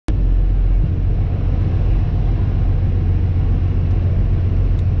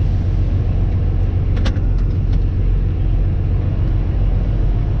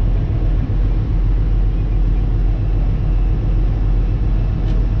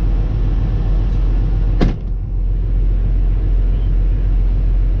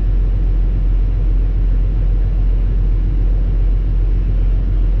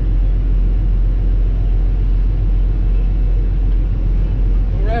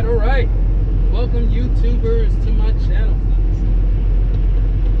Welcome YouTubers to my channel.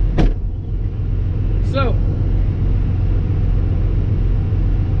 So,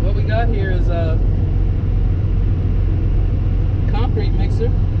 what we got here is a concrete mixer.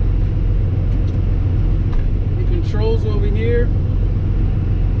 The controls over here.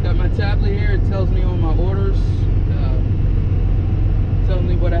 Got my tablet here. It tells me all my orders. Tells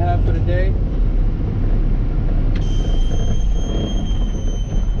me what I have for the day.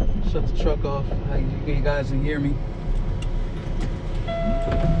 Shut the truck off. You guys can hear me.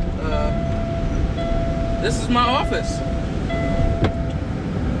 This is my office.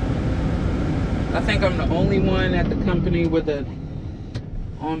 I think I'm the only one at the company with a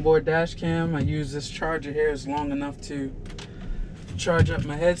onboard dash cam. I use this charger here. It's long enough to charge up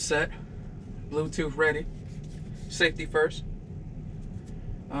my headset. Bluetooth ready. Safety first.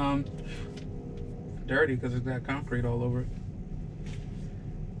 Dirty because it's got concrete all over it.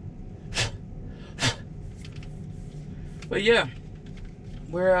 But yeah,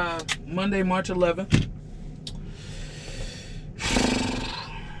 we're Monday, March 11th.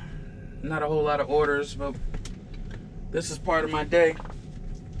 Not a whole lot of orders, but this is part of my day.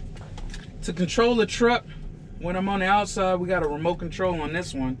 To control the truck, when I'm on the outside, we got a remote control on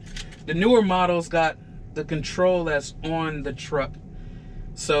this one. The newer models got the control that's on the truck.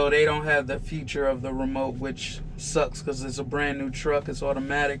 So they don't have the feature of the remote, which sucks because it's a brand new truck. It's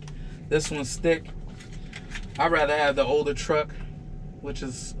automatic. This one's stick. I'd rather have the older truck, which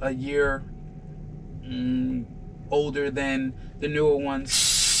is a year older than the newer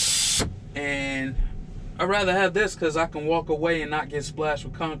ones. And I'd rather have this because I can walk away and not get splashed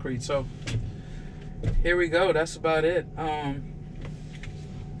with concrete. So here we go. That's about it.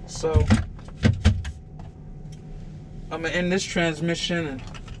 So I'm gonna end this transmission and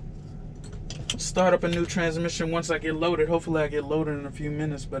start up a new transmission once I get loaded. Hopefully I get loaded in a few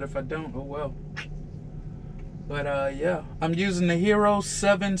minutes, but if I don't, oh well. But yeah, I'm using the Hero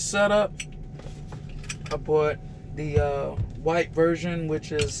 7 setup. I bought the white version,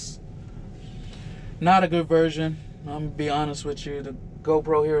 which is not a good version. I'm gonna be honest with you. The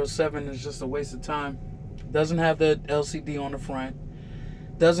GoPro Hero 7 is just a waste of time. Doesn't have the LCD on the front.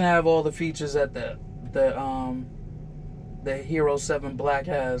 Doesn't have all the features that the Hero 7 Black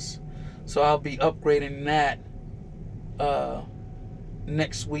has. So I'll be upgrading that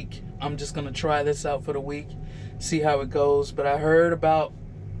next week. I'm just gonna try this out for the week, see how it goes. But I heard about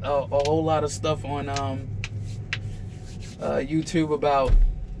a whole lot of stuff on YouTube about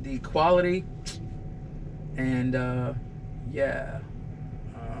the quality, and yeah,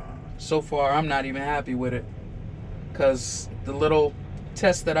 so far I'm not even happy with it, because the little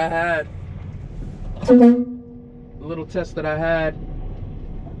test that I had,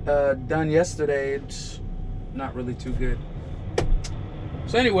 done yesterday, it's not really too good.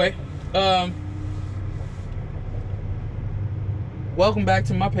 So anyway, welcome back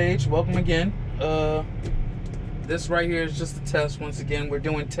to my page. Welcome again. This right here is just a test. Once again, we're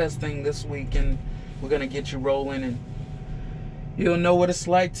doing testing this week, and we're gonna get you rolling, and you'll know what it's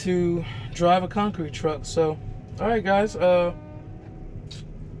like to drive a concrete truck. So, all right, guys.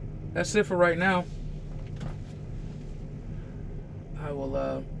 That's it for right now. I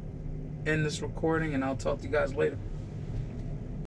will end this recording, and I'll talk to you guys later.